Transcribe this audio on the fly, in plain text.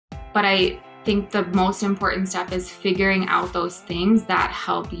But I think the most important step is figuring out those things that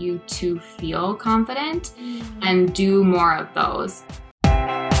help you to feel confident and do more of those.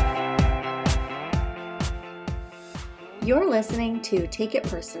 You're listening to Take It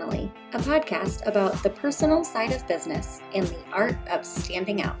Personally, a podcast about the personal side of business and the art of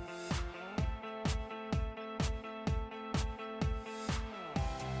standing out.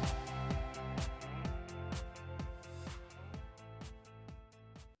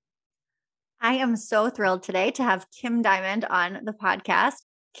 I am so thrilled today to have Kim Diamond on the podcast.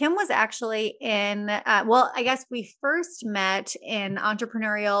 Kim was actually in, I guess we first met in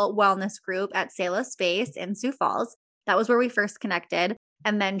entrepreneurial wellness group at Selah Space in Sioux Falls. That was where we first connected.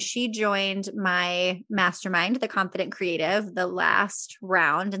 And then she joined my mastermind, The Confident Creative, the last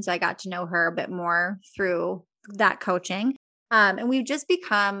round. And so I got to know her a bit more through that coaching. And we've just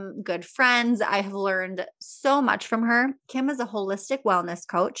become good friends. I have learned so much from her. Kim is a holistic wellness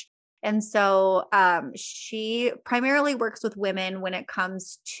coach. And so she primarily works with women when it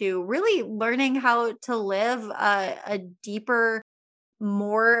comes to really learning how to live a deeper,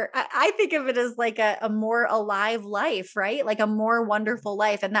 more, I think of it as like a more alive life, right? Like a more wonderful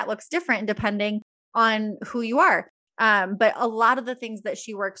life. And that looks different depending on who you are. But a lot of the things that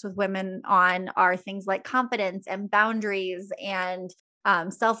she works with women on are things like confidence and boundaries and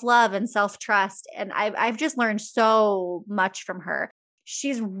self-love and self-trust. And I've just learned so much from her.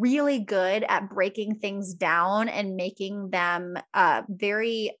 She's really good at breaking things down and making them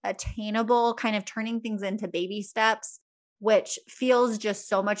very attainable, kind of turning things into baby steps, which feels just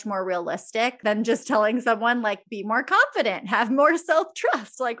so much more realistic than just telling someone like, be more confident, have more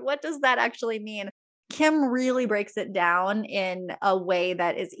self-trust. Like, what does that actually mean? Kim really breaks it down in a way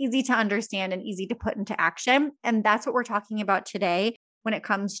that is easy to understand and easy to put into action. And that's what we're talking about today when it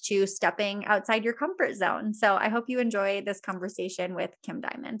comes to stepping outside your comfort zone. So I hope you enjoy this conversation with Kim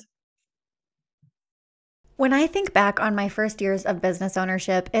Diamond. When I think back on my first years of business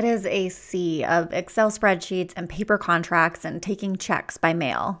ownership, it is a sea of Excel spreadsheets and paper contracts and taking checks by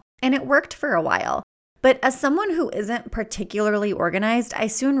mail. And it worked for a while. But as someone who isn't particularly organized, I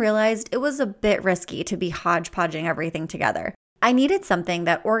soon realized it was a bit risky to be hodgepodging everything together. I needed something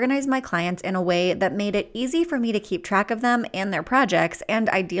that organized my clients in a way that made it easy for me to keep track of them and their projects and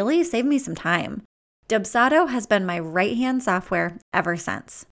ideally save me some time. Dubsado has been my right-hand software ever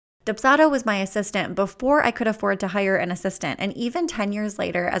since. Dubsado was my assistant before I could afford to hire an assistant, and even 10 years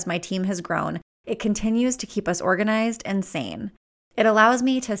later, as my team has grown, it continues to keep us organized and sane. It allows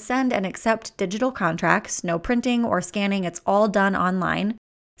me to send and accept digital contracts, no printing or scanning, it's all done online,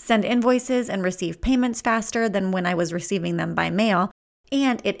 send invoices and receive payments faster than when I was receiving them by mail,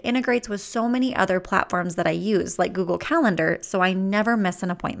 and it integrates with so many other platforms that I use, like Google Calendar, so I never miss an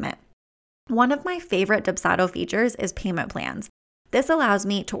appointment. One of my favorite Dubsado features is payment plans. This allows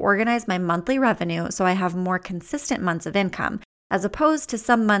me to organize my monthly revenue so I have more consistent months of income, as opposed to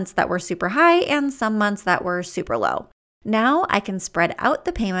some months that were super high and some months that were super low. Now I can spread out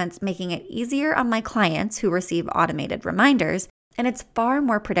the payments, making it easier on my clients who receive automated reminders, and it's far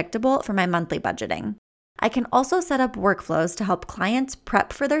more predictable for my monthly budgeting. I can also set up workflows to help clients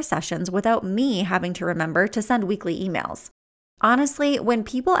prep for their sessions without me having to remember to send weekly emails. Honestly, when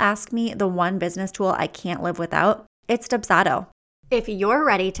people ask me the one business tool I can't live without, it's Dubsado. If you're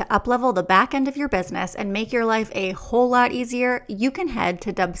ready to uplevel the back end of your business and make your life a whole lot easier, you can head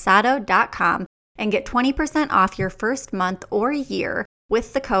to Dubsado.com and get 20% off your first month or year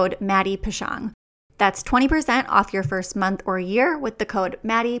with the code Maddie Pashang. That's 20% off your first month or year with the code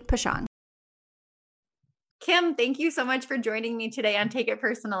Maddie Pashang. Kim, thank you so much for joining me today on Take It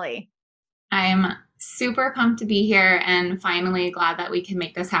Personally. I'm super pumped to be here and finally glad that we can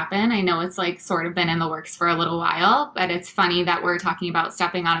make this happen. I know it's like sort of been in the works for a little while, but it's funny that we're talking about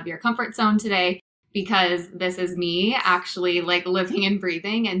stepping out of your comfort zone today because this is me actually like living and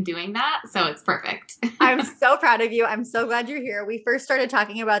breathing and doing that. So it's perfect. I'm so proud of you. I'm so glad you're here. We first started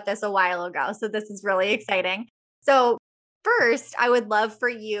talking about this a while ago, so this is really exciting. So first, I would love for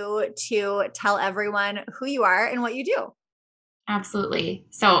you to tell everyone who you are and what you do. Absolutely.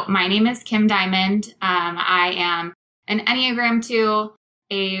 So my name is Kim Diamond. I am an Enneagram 2,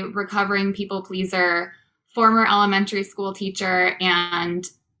 a recovering people pleaser, former elementary school teacher, and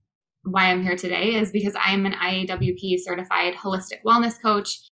why I'm here today is because I am an IAWP certified holistic wellness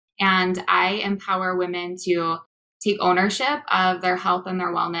coach, and I empower women to take ownership of their health and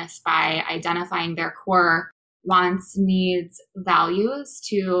their wellness by identifying their core wants, needs, values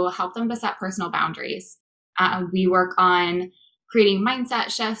to help them to set personal boundaries. We work on creating mindset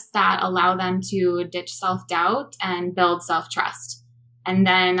shifts that allow them to ditch self-doubt and build self-trust. And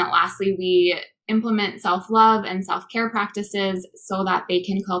then lastly, we implement self-love and self-care practices so that they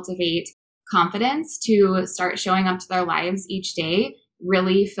can cultivate confidence to start showing up to their lives each day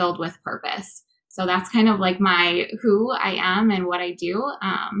really filled with purpose. So that's kind of like my who I am and what I do.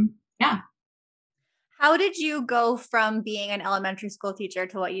 Yeah. How did you go from being an elementary school teacher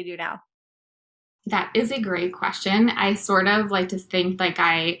to what you do now? That is a great question. I sort of like to think like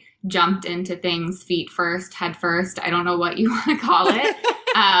I jumped into things feet first, head first. I don't know what you want to call it.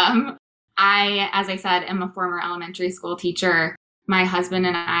 As I said, am a former elementary school teacher. My husband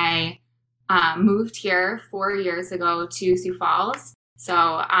and I moved here 4 years ago to Sioux Falls. So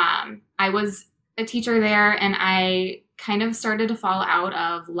I was a teacher there, and I kind of started to fall out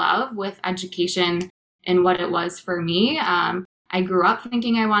of love with education and what it was for me. I grew up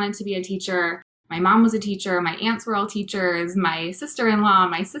thinking I wanted to be a teacher. My mom was a teacher. My aunts were all teachers. My sister-in-law,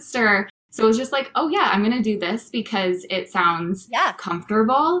 my sister. So it was just like, oh yeah, I'm going to do this because it sounds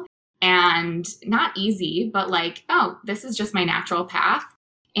comfortable and not easy, but like, oh, this is just my natural path.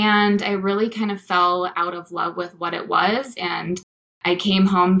 And I really kind of fell out of love with what it was. And I came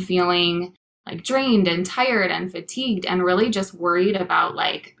home feeling like drained and tired and fatigued and really just worried about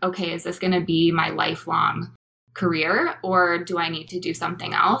like, okay, is this going to be my lifelong career or do I need to do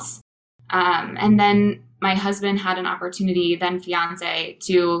something else? And then my husband had an opportunity, then fiance,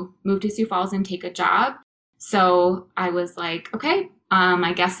 to move to Sioux Falls and take a job. So I was like, okay,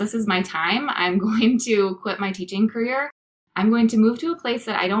 I guess this is my time. I'm going to quit my teaching career. I'm going to move to a place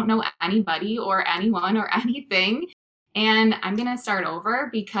that I don't know anybody or anyone or anything. And I'm going to start over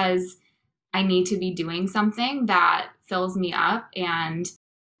because I need to be doing something that fills me up and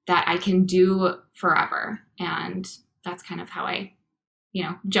that I can do forever. And that's kind of how I,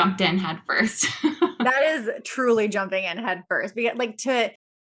 jumped in head first. That is truly jumping in head first. Because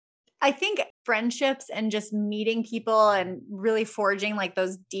I think friendships and just meeting people and really forging like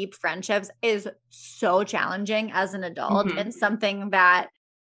those deep friendships is so challenging as an adult and something that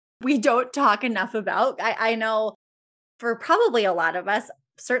we don't talk enough about. I know for probably a lot of us,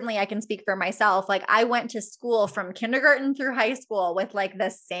 certainly I can speak for myself. Like I went to school from kindergarten through high school with like the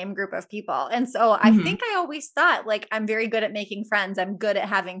same group of people. And so I think I always thought like, I'm very good at making friends. I'm good at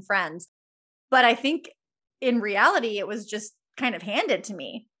having friends. But I think in reality, it was just kind of handed to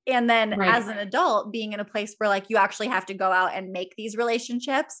me. And then as an adult, being in a place where like you actually have to go out and make these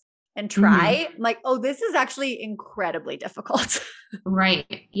relationships and try, like, oh, this is actually incredibly difficult. Right.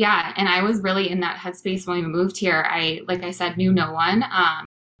 Yeah. And I was really in that headspace when we moved here. Like I said, knew no one.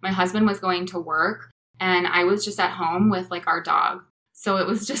 My husband was going to work and I was just at home with like our dog. So it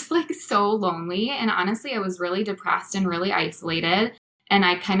was just like so lonely. And honestly, I was really depressed and really isolated. And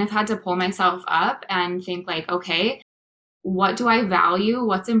I kind of had to pull myself up and think like, okay, what do I value?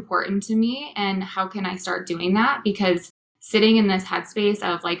 What's important to me? And how can I start doing that? Because sitting in this headspace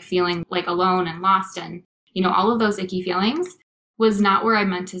of like feeling like alone and lost and, all of those icky feelings was not where I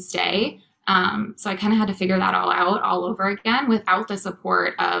meant to stay. So I kind of had to figure that all out all over again without the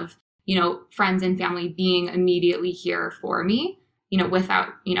support of, friends and family being immediately here for me, without,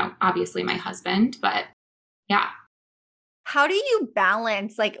 obviously my husband, but yeah. How do you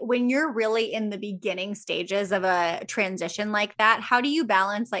balance, like when you're really in the beginning stages of a transition like that, how do you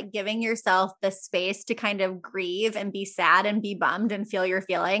balance like giving yourself the space to kind of grieve and be sad and be bummed and feel your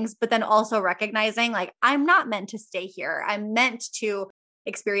feelings, but then also recognizing like, I'm not meant to stay here. I'm meant to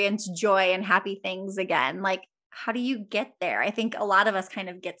experience joy and happy things again. Like, how do you get there? I think a lot of us kind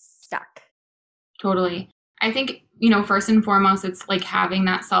of get stuck. Totally. I think, first and foremost, it's like having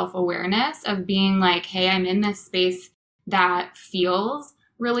that self-awareness of being like, hey, I'm in this space that feels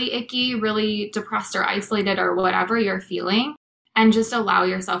really icky, really depressed or isolated or whatever you're feeling, and just allow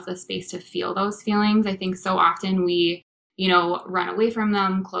yourself the space to feel those feelings. I think so often we, run away from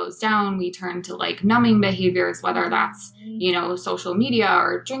them, close down, we turn to like numbing behaviors, whether that's, social media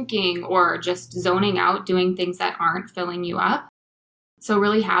or drinking or just zoning out, doing things that aren't filling you up. So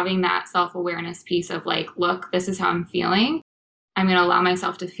really having that self-awareness piece of like, look, this is how I'm feeling. I'm going to allow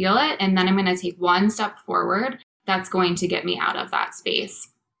myself to feel it. And then I'm going to take one step forward that's going to get me out of that space.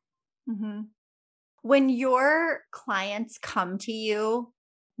 When your clients come to you,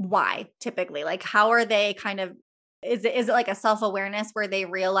 why typically? Like, how are they kind of, is it like a self-awareness where they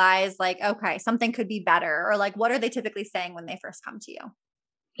realize like, okay, something could be better? Or like, what are they typically saying when they first come to you?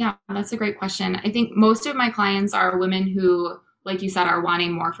 Yeah, that's a great question. I think most of my clients are women who, like you said, are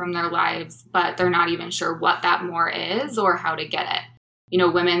wanting more from their lives, but they're not even sure what that more is or how to get it.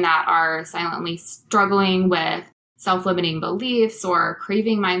 Women that are silently struggling with self-limiting beliefs or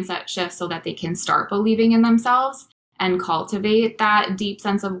craving mindset shifts so that they can start believing in themselves and cultivate that deep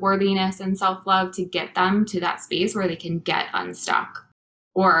sense of worthiness and self-love to get them to that space where they can get unstuck.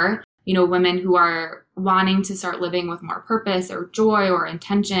 Or women who are wanting to start living with more purpose or joy or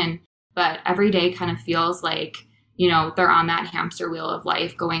intention, but every day kind of feels like, they're on that hamster wheel of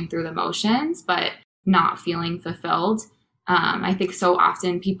life going through the motions, but not feeling fulfilled. I think so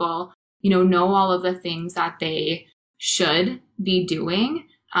often people, know all of the things that they should be doing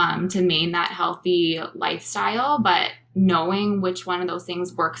to maintain that healthy lifestyle, but knowing which one of those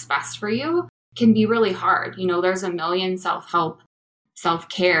things works best for you can be really hard. There's a million self-help,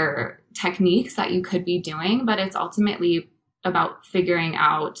 self-care techniques that you could be doing, but it's ultimately about figuring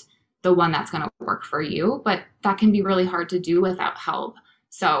out the one that's going to work for you. But that can be really hard to do without help.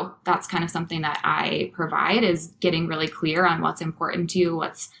 So that's kind of something that I provide, is getting really clear on what's important to you,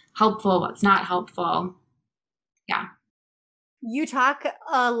 what's helpful, what's not helpful. Yeah. You talk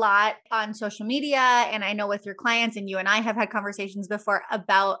a lot on social media, and I know with your clients, and you and I have had conversations before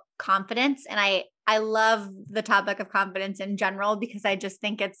about confidence. And I love the topic of confidence in general, because I just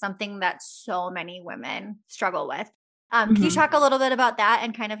think it's something that so many women struggle with. Can you talk a little bit about that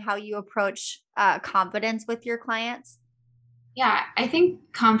and kind of how you approach confidence with your clients? Yeah, I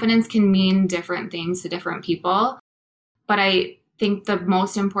think confidence can mean different things to different people, but I think the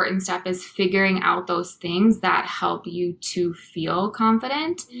most important step is figuring out those things that help you to feel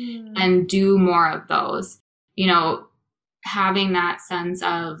confident and do more of those. Having that sense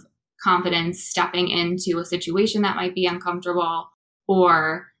of confidence, stepping into a situation that might be uncomfortable,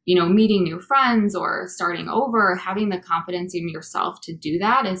 or, meeting new friends or starting over, having the confidence in yourself to do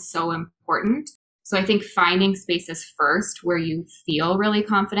that is so important. So I think finding spaces first where you feel really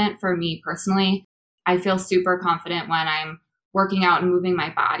confident. For me personally, I feel super confident when I'm working out and moving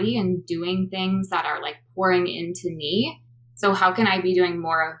my body and doing things that are like pouring into me. So how can I be doing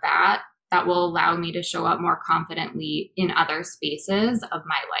more of that will allow me to show up more confidently in other spaces of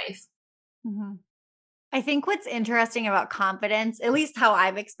my life? Mm-hmm. I think what's interesting about confidence, at least how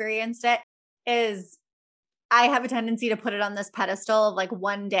I've experienced it, is I have a tendency to put it on this pedestal of like,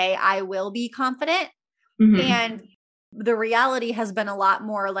 one day I will be confident. And the reality has been a lot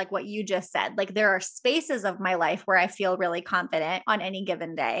more like what you just said. Like, there are spaces of my life where I feel really confident on any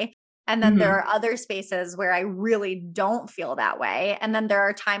given day. And then there are other spaces where I really don't feel that way. And then there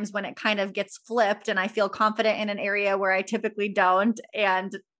are times when it kind of gets flipped and I feel confident in an area where I typically don't,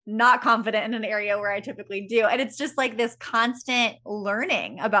 and not confident in an area where I typically do. And it's just like this constant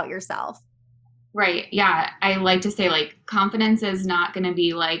learning about yourself. Right. Yeah. I like to say, like, confidence is not going to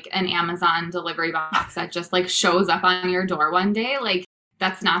be like an Amazon delivery box that just like shows up on your door one day. Like,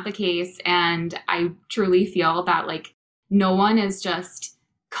 that's not the case. And I truly feel that like no one is just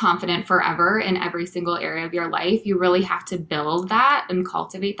confident forever in every single area of your life. You really have to build that and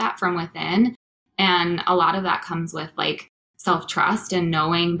cultivate that from within. And a lot of that comes with like self-trust and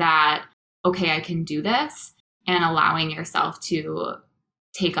knowing that, okay, I can do this, and allowing yourself to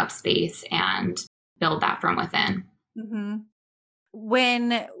take up space and build that from within.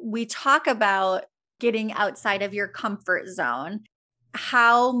 When we talk about getting outside of your comfort zone,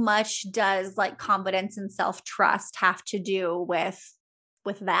 how much does like confidence and self-trust have to do with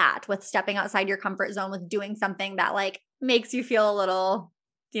that, with stepping outside your comfort zone, with doing something that like makes you feel a little,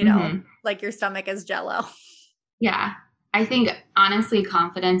 like your stomach is jello? Yeah. I think honestly,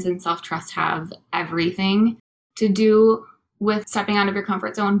 confidence and self-trust have everything to do with stepping out of your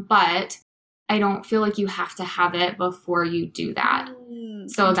comfort zone, but I don't feel like you have to have it before you do that.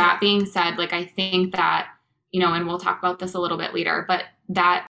 So that being said, like, I think that, and we'll talk about this a little bit later, but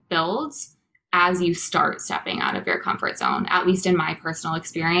that builds as you start stepping out of your comfort zone. At least in my personal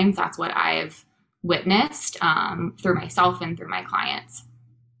experience, that's what I've witnessed through myself and through my clients.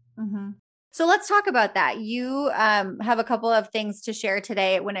 So let's talk about that. You have a couple of things to share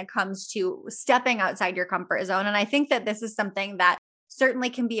today when it comes to stepping outside your comfort zone. And I think that this is something that certainly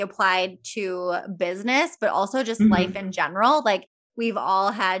can be applied to business, but also just life in general. Like, we've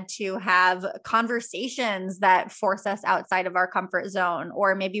all had to have conversations that force us outside of our comfort zone,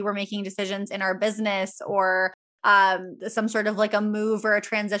 or maybe we're making decisions in our business, or some sort of like a move or a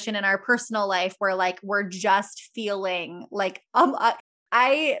transition in our personal life where like we're just feeling like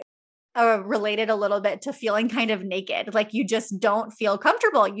I related a little bit to feeling kind of naked. Like, you just don't feel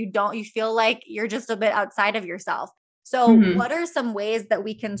comfortable. You feel like you're just a bit outside of yourself. So what are some ways that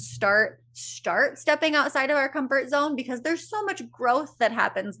we can start stepping outside of our comfort zone? Because there's so much growth that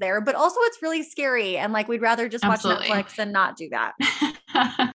happens there, but also it's really scary. And like, we'd rather just watch Netflix and not do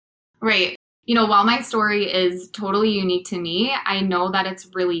that. Right. While my story is totally unique to me, I know that it's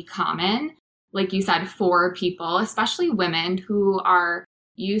really common, like you said, for people, especially women who are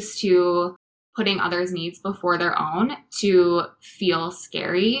used to putting others' needs before their own, to feel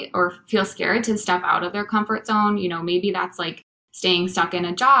scary or feel scared to step out of their comfort zone. Maybe that's like staying stuck in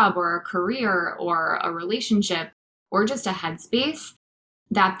a job or a career or a relationship or just a headspace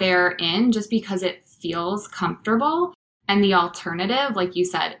that they're in just because it feels comfortable. And the alternative, like you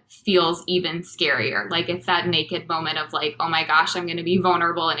said, feels even scarier. Like it's that naked moment of like, oh my gosh, I'm going to be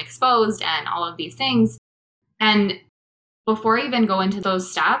vulnerable and exposed and all of these things. And before I even go into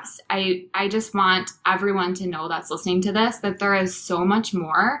those steps, I just want everyone to know that's listening to this, that there is so much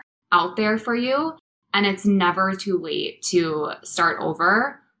more out there for you. And it's never too late to start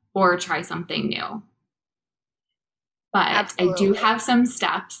over or try something new. But absolutely. I do have some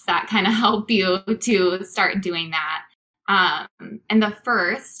steps that kind of help you to start doing that. And the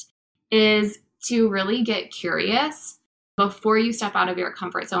first is to really get curious before you step out of your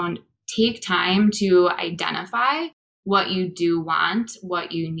comfort zone. Take time to identify what you do want,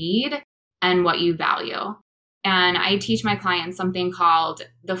 what you need, and what you value. And I teach my clients something called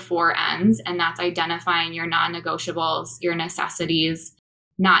the 4 N's, and that's identifying your non-negotiables, your necessities,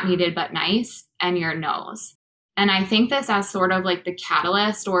 not needed but nice, and your no's. And I think this as sort of like the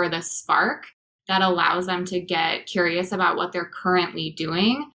catalyst or the spark that allows them to get curious about what they're currently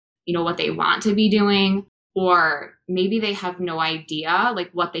doing, you know, what they want to be doing, or maybe they have no idea like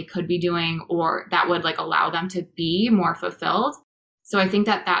what they could be doing or that would like allow them to be more fulfilled. So I think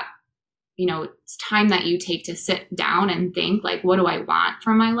that, you know, it's time that you take to sit down and think like, what do I want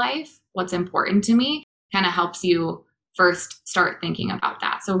from my life? What's important to me? Kind of helps you first start thinking about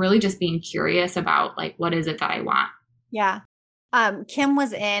that. So really just being curious about like, what is it that I want? Yeah. Kim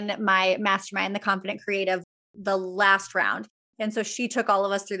was in my mastermind, The Confident Creative, the last round. And so she took all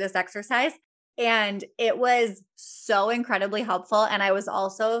of us through this exercise and it was so incredibly helpful. And I was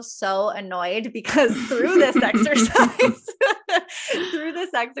also so annoyed because through this exercise,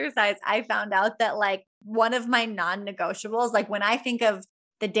 I found out that like one of my non-negotiables, like when I think of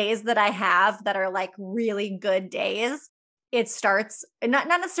the days that I have that are like really good days, it starts, not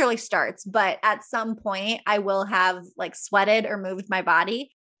necessarily starts, but at some point I will have like sweated or moved my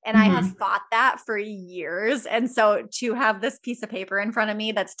body. And I have fought that for years. And so to have this piece of paper in front of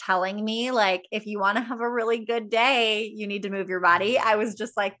me that's telling me like, if you want to have a really good day, you need to move your body. I was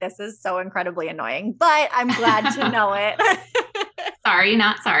just like, this is so incredibly annoying, but I'm glad to know it. Sorry,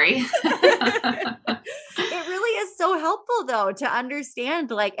 not sorry. It really is so helpful though, to understand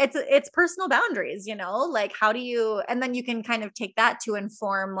like it's personal boundaries, you know, like how do you, and then you can kind of take that to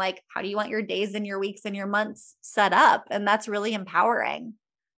inform, like, how do you want your days and your weeks and your months set up? And that's really empowering.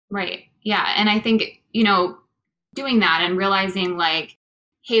 Right. Yeah. And I think, you know, doing that and realizing like,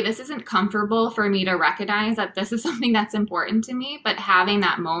 hey, this isn't comfortable for me to recognize that this is something that's important to me, but having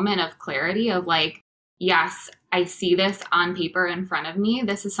that moment of clarity of like, yes, I see this on paper in front of me.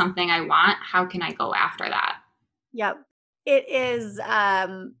 This is something I want. How can I go after that? Yep. It is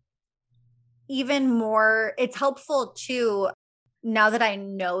even more, it's helpful too, now that I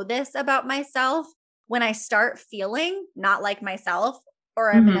know this about myself, when I start feeling not like myself, or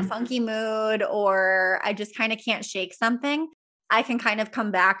I'm in a funky mood, or I just kind of can't shake something, I can kind of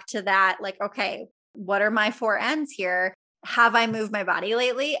come back to that. Like, okay, what are my 4 N's here? Have I moved my body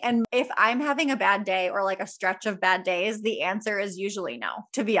lately? And if I'm having a bad day or like a stretch of bad days, the answer is usually no,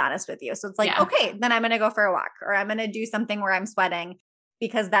 to be honest with you. So it's like, okay, then I'm going to go for a walk or I'm going to do something where I'm sweating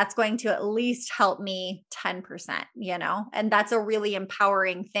because that's going to at least help me 10%, you know? And that's a really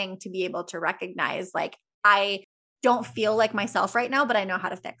empowering thing to be able to recognize. Like, I don't feel like myself right now, but I know how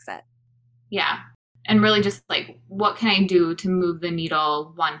to fix it. Yeah. And really just like, what can I do to move the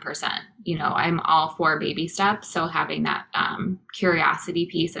needle 1%? You know, I'm all for baby steps. So having that curiosity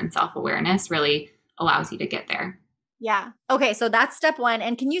piece and self-awareness really allows you to get there. Yeah. Okay. So that's step 1.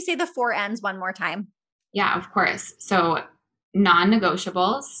 And can you say the 4 N's one more time? Yeah, of course. So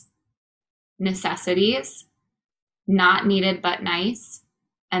non-negotiables, necessities, not needed but nice,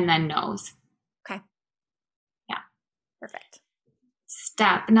 and then no's. Okay. Yeah. Perfect.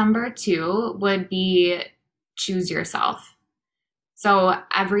 Step number 2 would be choose yourself. So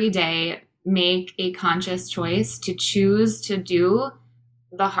every day, make a conscious choice to choose to do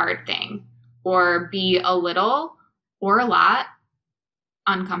the hard thing or be a little or a lot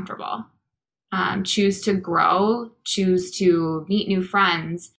uncomfortable. Choose to grow, choose to meet new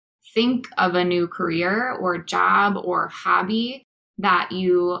friends, think of a new career or job or hobby that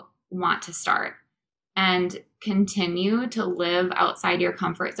you want to start, and continue to live outside your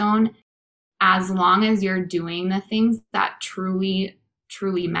comfort zone as long as you're doing the things that truly,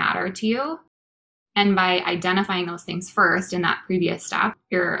 truly matter to you. And by identifying those things first in that previous step,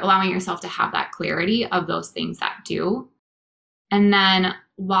 you're allowing yourself to have that clarity of those things that do. And then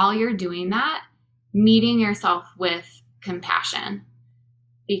while you're doing that, meeting yourself with compassion,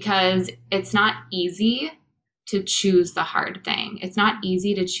 because it's not easy to choose the hard thing. It's not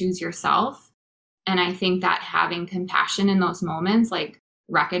easy to choose yourself. And I think that having compassion in those moments, like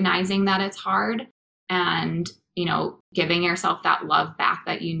recognizing that it's hard and, giving yourself that love back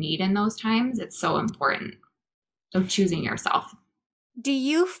that you need in those times, it's so important. So choosing yourself. Do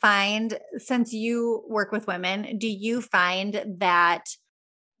you find, since you work with women, do you find that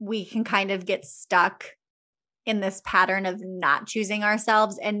we can kind of get stuck in this pattern of not choosing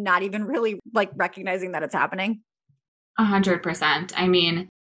ourselves and not even really like recognizing that it's happening? 100%. I mean,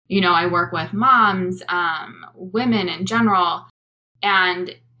 I work with moms, women in general,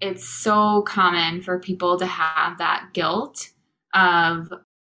 and it's so common for people to have that guilt of,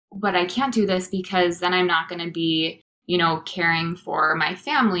 but I can't do this because then I'm not going to be, caring for my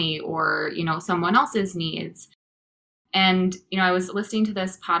family or, someone else's needs. And, I was listening to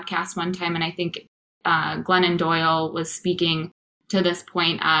this podcast one time, and I think Glennon Doyle was speaking to this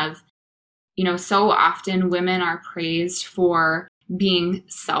point of, so often women are praised for being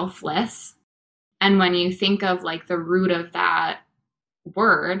selfless. And when you think of like the root of that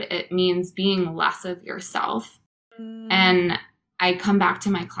word, it means being less of yourself. And I come back to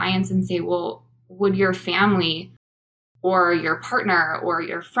my clients and say, well, would your family or your partner or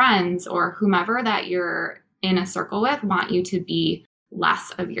your friends or whomever that you're in a circle with want you to be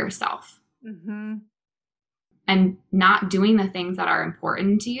less of yourself? Mm-hmm. And not doing the things that are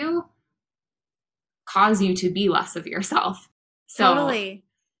important to you cause you to be less of yourself. So totally.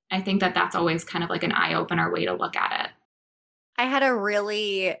 I think that that's always kind of like an eye-opener way to look at it. I had a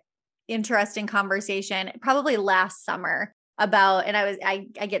really interesting conversation probably last summer about, and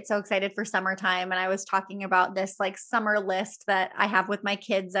I get so excited for summertime, and I was talking about this like summer list that I have with my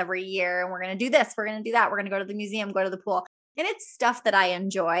kids every year, and we're going to do this, we're going to do that, we're going to go to the museum, go to the pool. And it's stuff that I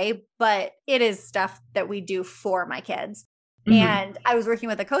enjoy, but it is stuff that we do for my kids. Mm-hmm. And I was working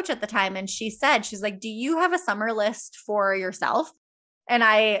with a coach at the time, and she's like, do you have a summer list for yourself? And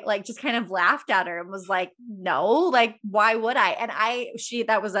I like just kind of laughed at her and was like, no, like, why would I? And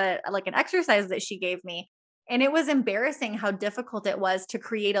that was an exercise that she gave me. And it was embarrassing how difficult it was to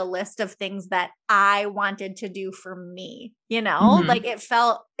create a list of things that I wanted to do for me, mm-hmm. Like it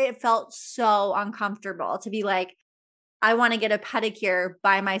felt so uncomfortable to be like, I want to get a pedicure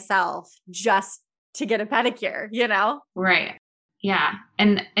by myself just to get a pedicure, Right. Yeah.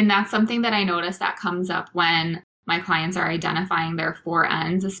 And that's something that I notice that comes up when my clients are identifying their 4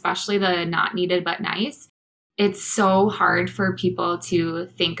 Ns, especially the not needed but nice. It's so hard for people to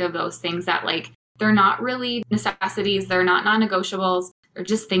think of those things that like, they're not really necessities. They're not non-negotiables. They're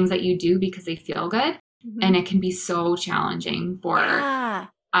just things that you do because they feel good. Mm-hmm. And it can be so challenging for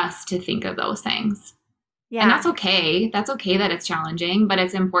us to think of those things. Yeah. And that's okay. That's okay that it's challenging, but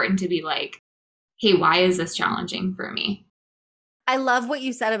it's important to be like, hey, why is this challenging for me? I love what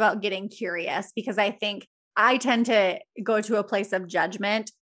you said about getting curious, because I think I tend to go to a place of judgment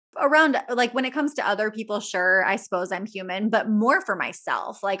around, like when it comes to other people, sure, I suppose I'm human, but more for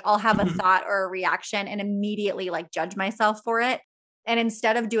myself. Like I'll have a thought or a reaction and immediately like judge myself for it. And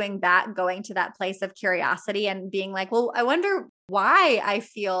instead of doing that, going to that place of curiosity and being like, well, I wonder why I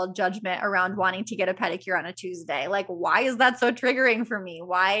feel judgment around wanting to get a pedicure on a Tuesday. Like, why is that so triggering for me?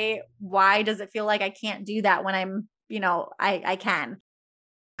 Why does it feel like I can't do that when I'm, I can?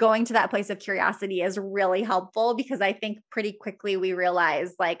 Going to that place of curiosity is really helpful, because I think pretty quickly we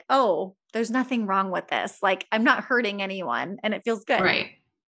realize like, oh, there's nothing wrong with this. Like I'm not hurting anyone and it feels good. Right.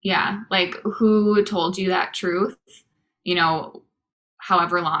 Yeah. Like who told you that truth,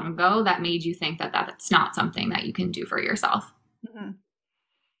 however long ago, that made you think that that's not something that you can do for yourself. Mm-hmm.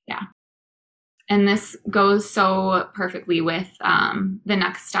 Yeah. And this goes so perfectly with the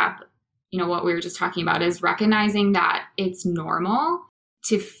next step, what we were just talking about is recognizing that it's normal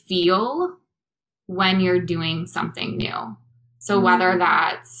to feel when you're doing something new. So whether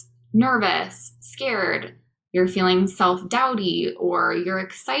that's nervous, scared, you're feeling self-doubty, or you're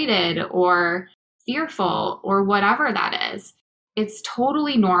excited or fearful, or whatever that is, it's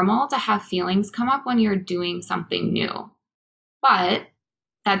totally normal to have feelings come up when you're doing something new. But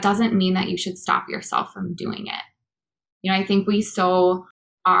that doesn't mean that you should stop yourself from doing it. I think we so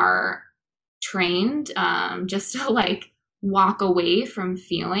are trained just to like walk away from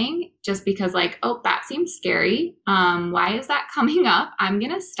feeling just because like, oh, that seems scary. Why is that coming up? I'm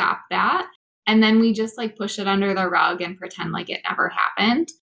going to stop that. And then we just like push it under the rug and pretend like it never happened.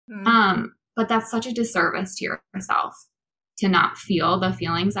 Mm-hmm. But that's such a disservice to yourself to not feel the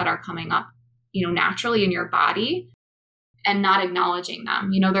feelings that are coming up, naturally in your body and not acknowledging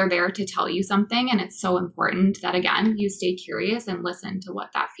them. They're there to tell you something. And it's so important that, again, you stay curious and listen to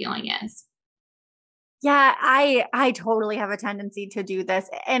what that feeling is. Yeah, I totally have a tendency to do this.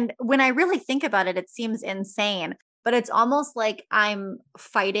 And when I really think about it, it seems insane, but it's almost like I'm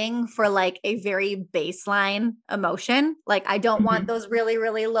fighting for like a very baseline emotion. Like I don't want Mhm. those really,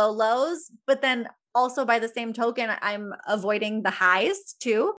 really low lows, but then also by the same token, I'm avoiding the highs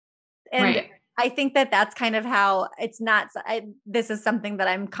too. And Right. I think that that's kind of how it's not. This is something that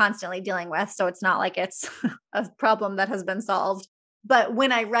I'm constantly dealing with. So it's not like it's a problem that has been solved. But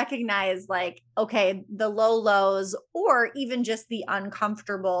when I recognize, like, okay, the low lows or even just the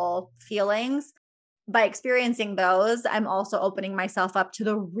uncomfortable feelings, by experiencing those, I'm also opening myself up to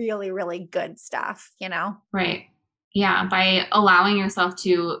the really, really good stuff, you know? Right. Yeah. By allowing yourself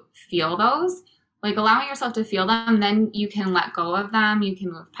to feel those, like allowing yourself to feel them, then you can let go of them. You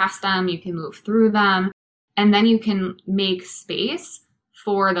can move past them. You can move through them. And then you can make space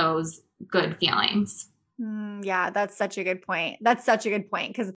for those good feelings. Yeah, that's such a good point. That's such a good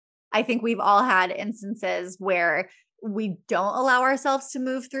point because I think we've all had instances where we don't allow ourselves to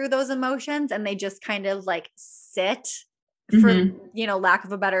move through those emotions and they just kind of like sit for, Hmm. lack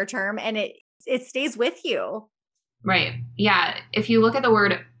of a better term, and it stays with you. Right. Yeah. If you look at the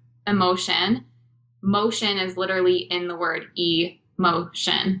word emotion, motion is literally in the word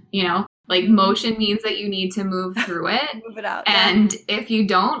emotion, like Mhm. motion means that you need to move through it. Move it out. Yeah, And if you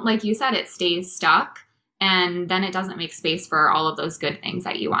don't, like you said, it stays stuck and then it doesn't make space for all of those good things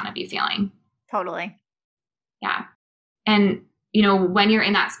that you want to be feeling. totally. Yeah. And, when you're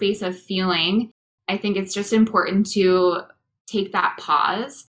in that space of feeling, I think it's just important to take that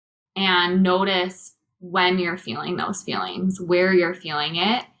pause and notice when you're feeling those feelings, where you're feeling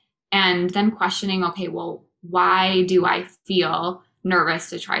it, and then questioning, okay, well, why do I feel nervous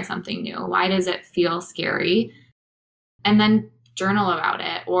to try something new? Why does it feel scary? And then journal about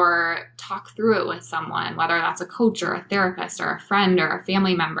it or talk through it with someone, whether that's a coach or a therapist or a friend or a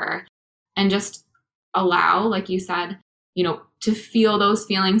family member, and just allow, like you said, to feel those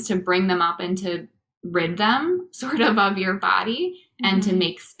feelings, to bring them up and to rid them sort of your body and to Mhm.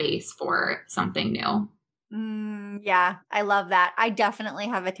 make space for something new. Yeah, I love that. I definitely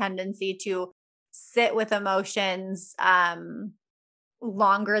have a tendency to sit with emotions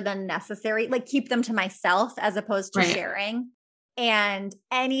longer than necessary, like keep them to myself as opposed to Right. sharing. And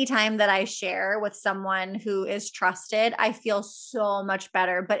anytime that I share with someone who is trusted, I feel so much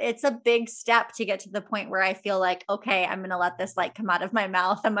better. But it's a big step to get to the point where I feel like, okay, I'm gonna let this like come out of my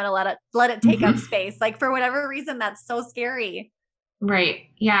mouth. I'm gonna let it take up Mhm. space. Like for whatever reason, that's so scary. Right.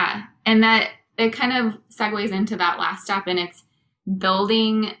 Yeah. And that it kind of segues into that last step, and it's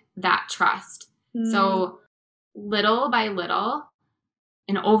building that trust. Mm, So little by little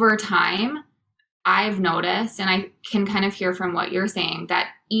and over time, I've noticed, and I can kind of hear from what you're saying, that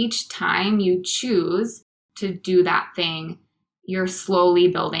each time you choose to do that thing, you're slowly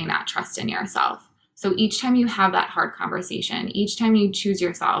building that trust in yourself. So each time you have that hard conversation, each time you choose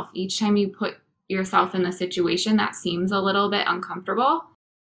yourself, each time you put yourself in the situation that seems a little bit uncomfortable,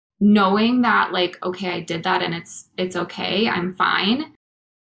 knowing that like, okay, I did that and it's okay, I'm fine,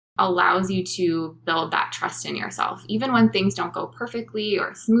 allows you to build that trust in yourself. Even when things don't go perfectly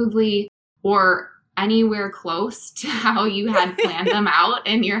or smoothly or anywhere close to how you had planned them out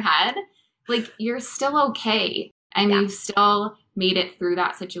in your head, like you're still okay and yeah. you've still made it through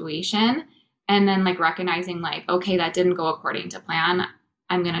that situation. And then like recognizing like, okay, that didn't go according to plan.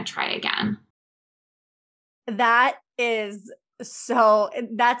 I'm going to try again. That is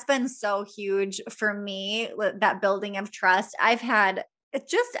that's been so huge for me, that building of trust. I've had it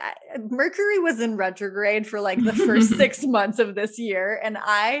just Mercury was in retrograde for like the first 6 months of this year, and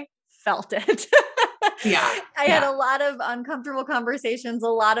I felt it. Yeah. I had Yeah. a lot of uncomfortable conversations, a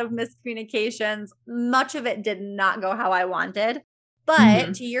lot of miscommunications. Much of it did not go how I wanted. But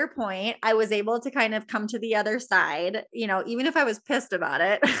Hmm. to your point, I was able to kind of come to the other side. Even if I was pissed about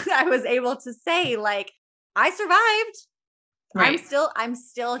it, I was able to say, like, I survived. Right. I'm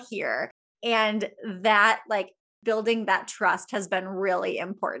still here. And that like building that trust has been really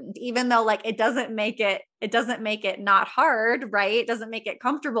important. Even though like it doesn't make it not hard, right? It doesn't make it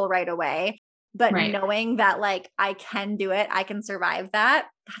comfortable right away. But Right. knowing that like I can do it, I can survive that,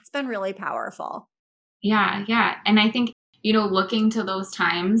 that's been really powerful. Yeah, yeah. And I think, looking to those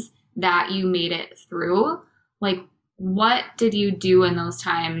times that you made it through, like what did you do in those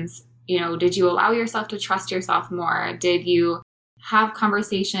times? Did you allow yourself to trust yourself more? Did you have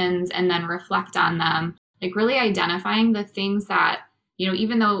conversations and then reflect on them? Like really identifying the things that,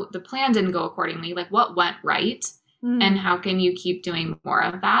 even though the plan didn't go accordingly, like what went right and Mm, how can you keep doing more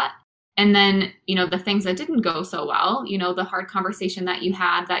of that? And then, the things that didn't go so well, the hard conversation that you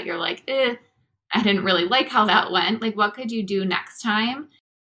had that you're like, I didn't really like how that went. Like, what could you do next time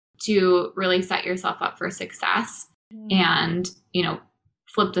to really set yourself up for success and,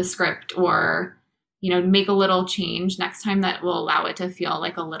 flip the script or, make a little change next time that will allow it to feel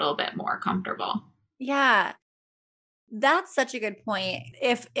like a little bit more comfortable. Yeah. That's such a good point.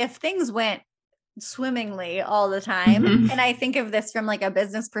 If things went swimmingly all the time, and I think of this from like a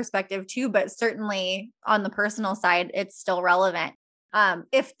business perspective too, but certainly on the personal side, it's still relevant.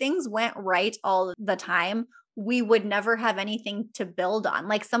 If things went right all the time, we would never have anything to build on.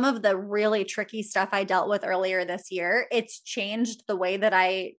 Like some of the really tricky stuff I dealt with earlier this year, it's changed the way that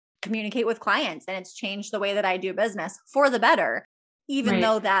I communicate with clients and it's changed the way that I do business for the better, even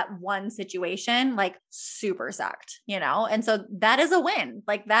though that one situation like super sucked, And so that is a win.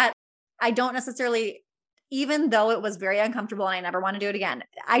 Like that, I don't necessarily, even though it was very uncomfortable and I never want to do it again,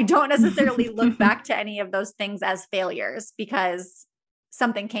 I don't necessarily look back to any of those things as failures because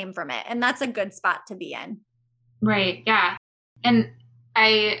something came from it. And that's a good spot to be in. Right. Yeah. And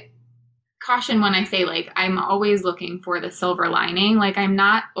I caution when I say like, I'm always looking for the silver lining. Like I'm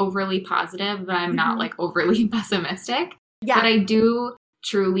not overly positive, but I'm not like overly pessimistic. Yeah. But I do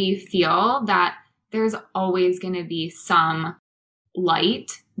truly feel that there's always going to be some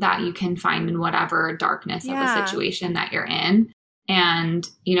light that you can find in whatever darkness of the situation that you're in. And,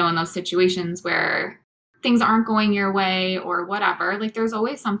 in those situations where things aren't going your way or whatever, like there's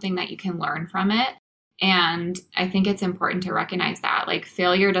always something that you can learn from it. And I think it's important to recognize that like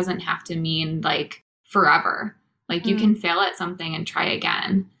failure doesn't have to mean like forever. Like you can fail at something and try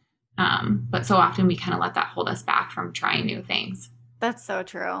again. But so often we kind of let that hold us back from trying new things. That's so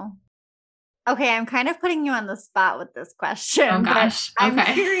true. Okay, I'm kind of putting you on the spot with this question. Oh gosh. But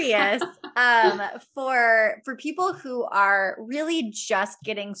I'm curious for people who are really just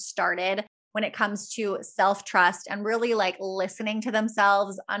getting started when it comes to self-trust and really like listening to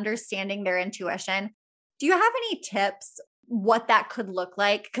themselves, understanding their intuition. Do you have any tips what that could look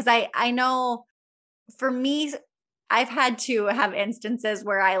like? Because I know for me, I've had to have instances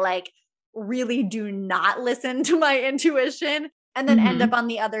where I like really do not listen to my intuition and then end up on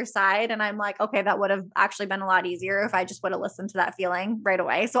the other side. And I'm like, okay, that would have actually been a lot easier if I just would have listened to that feeling right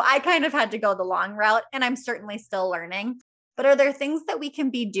away. So I kind of had to go the long route and I'm certainly still learning. But are there things that we can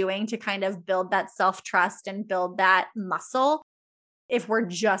be doing to kind of build that self-trust and build that muscle if we're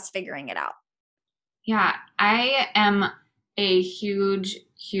just figuring it out? Yeah, I am a huge,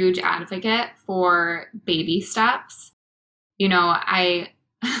 huge advocate for baby steps. I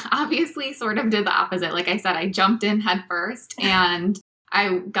obviously sort of did the opposite. Like I said, I jumped in head first and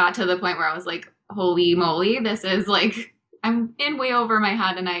I got to the point where I was like, holy moly, this is like, I'm in way over my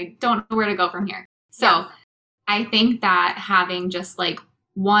head and I don't know where to go from here. So I think that having just like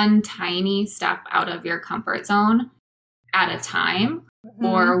one tiny step out of your comfort zone at a time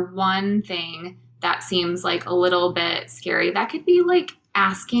or one thing that seems like a little bit scary, that could be like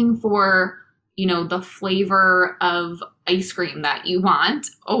asking for, the flavor of ice cream that you want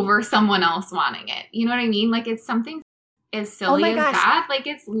over someone else wanting it. You know what I mean? Like it's something as silly as that. Like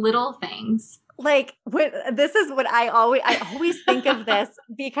it's little things. Like this is what I always think of this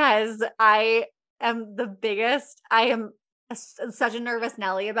because I am such a nervous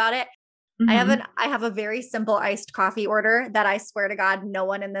Nelly about it. I have a very simple iced coffee order that I swear to God, no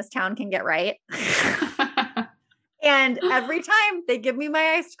one in this town can get right. And every time they give me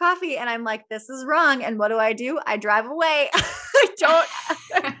my iced coffee and I'm like, this is wrong. And what do? I drive away. I don't.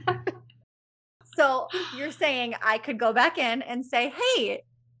 So you're saying I could go back in and say, hey,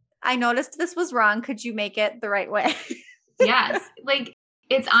 I noticed this was wrong. Could you make it the right way? Yes. Like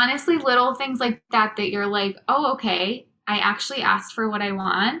it's honestly little things like that you're like, oh, okay, I actually asked for what I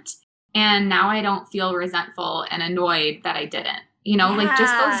want. And now I don't feel resentful and annoyed that I didn't. Like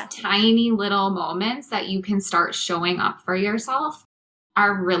just those tiny little moments that you can start showing up for yourself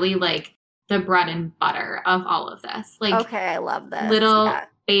are really like the bread and butter of all of this. Like, okay, I love this. Little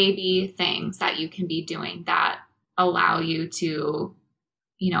baby things that you can be doing that allow you to,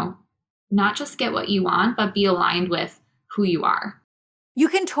 not just get what you want, but be aligned with who you are. You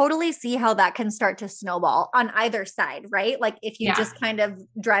can totally see how that can start to snowball on either side, right? Like if you just kind of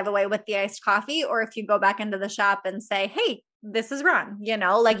drive away with the iced coffee, or if you go back into the shop and say, hey, this is wrong,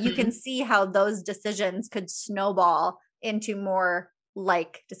 like you can see how those decisions could snowball into more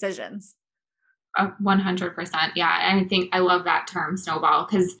like decisions. 100%. Yeah. And I think I love that term snowball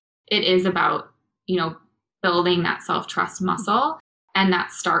because it is about, building that self-trust muscle. And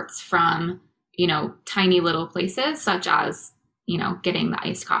that starts from, tiny little places such as, getting the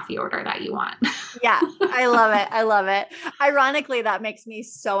iced coffee order that you want. Yeah, I love it. I love it. Ironically, that makes me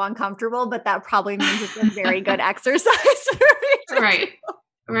so uncomfortable, but that probably means it's a very good exercise for me.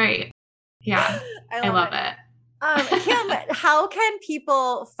 Right. Yeah. I love it. Kim,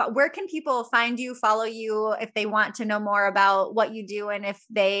 where can people find you, follow you if they want to know more about what you do and if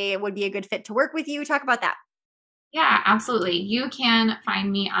they would be a good fit to work with you? Talk about that. Yeah, absolutely. You can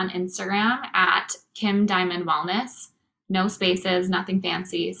find me on Instagram at Kim Diamond Wellness. No spaces, nothing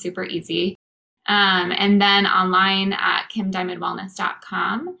fancy, super easy. And then online at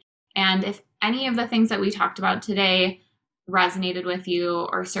kimdiamondwellness.com. And if any of the things that we talked about today resonated with you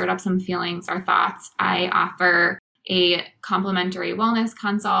or stirred up some feelings or thoughts, I offer a complimentary wellness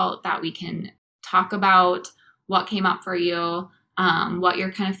consult that we can talk about what came up for you, what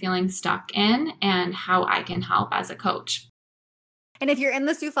you're kind of feeling stuck in, and how I can help as a coach. And if you're in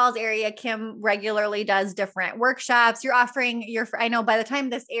the Sioux Falls area, Kim regularly does different workshops. You're offering I know by the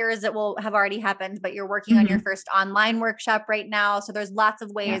time this airs, it will have already happened, but you're working on your first online workshop right now. So there's lots of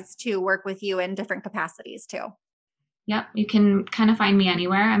ways to work with you in different capacities too. Yep. You can kind of find me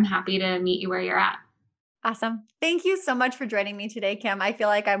anywhere. I'm happy to meet you where you're at. Awesome. Thank you so much for joining me today, Kim. I feel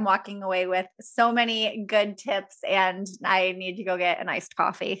like I'm walking away with so many good tips and I need to go get an iced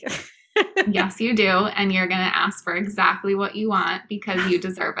coffee. Yes, you do. And you're going to ask for exactly what you want because you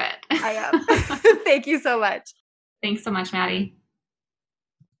deserve it. I am. Thank you so much. Thanks so much, Maddie.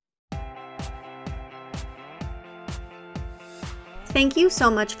 Thank you so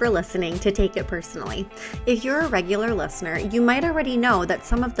much for listening to Take It Personally. If you're a regular listener, you might already know that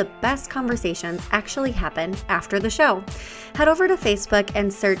some of the best conversations actually happen after the show. Head over to Facebook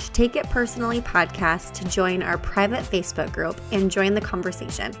and search Take It Personally Podcast to join our private Facebook group and join the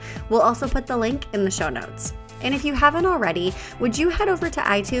conversation. We'll also put the link in the show notes. And if you haven't already, would you head over to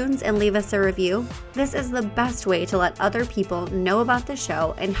iTunes and leave us a review? This is the best way to let other people know about the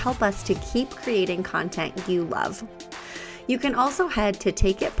show and help us to keep creating content you love. You can also head to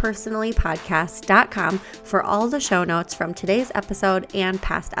takeitpersonallypodcast.com for all the show notes from today's episode and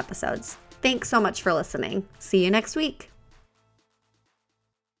past episodes. Thanks so much for listening. See you next week.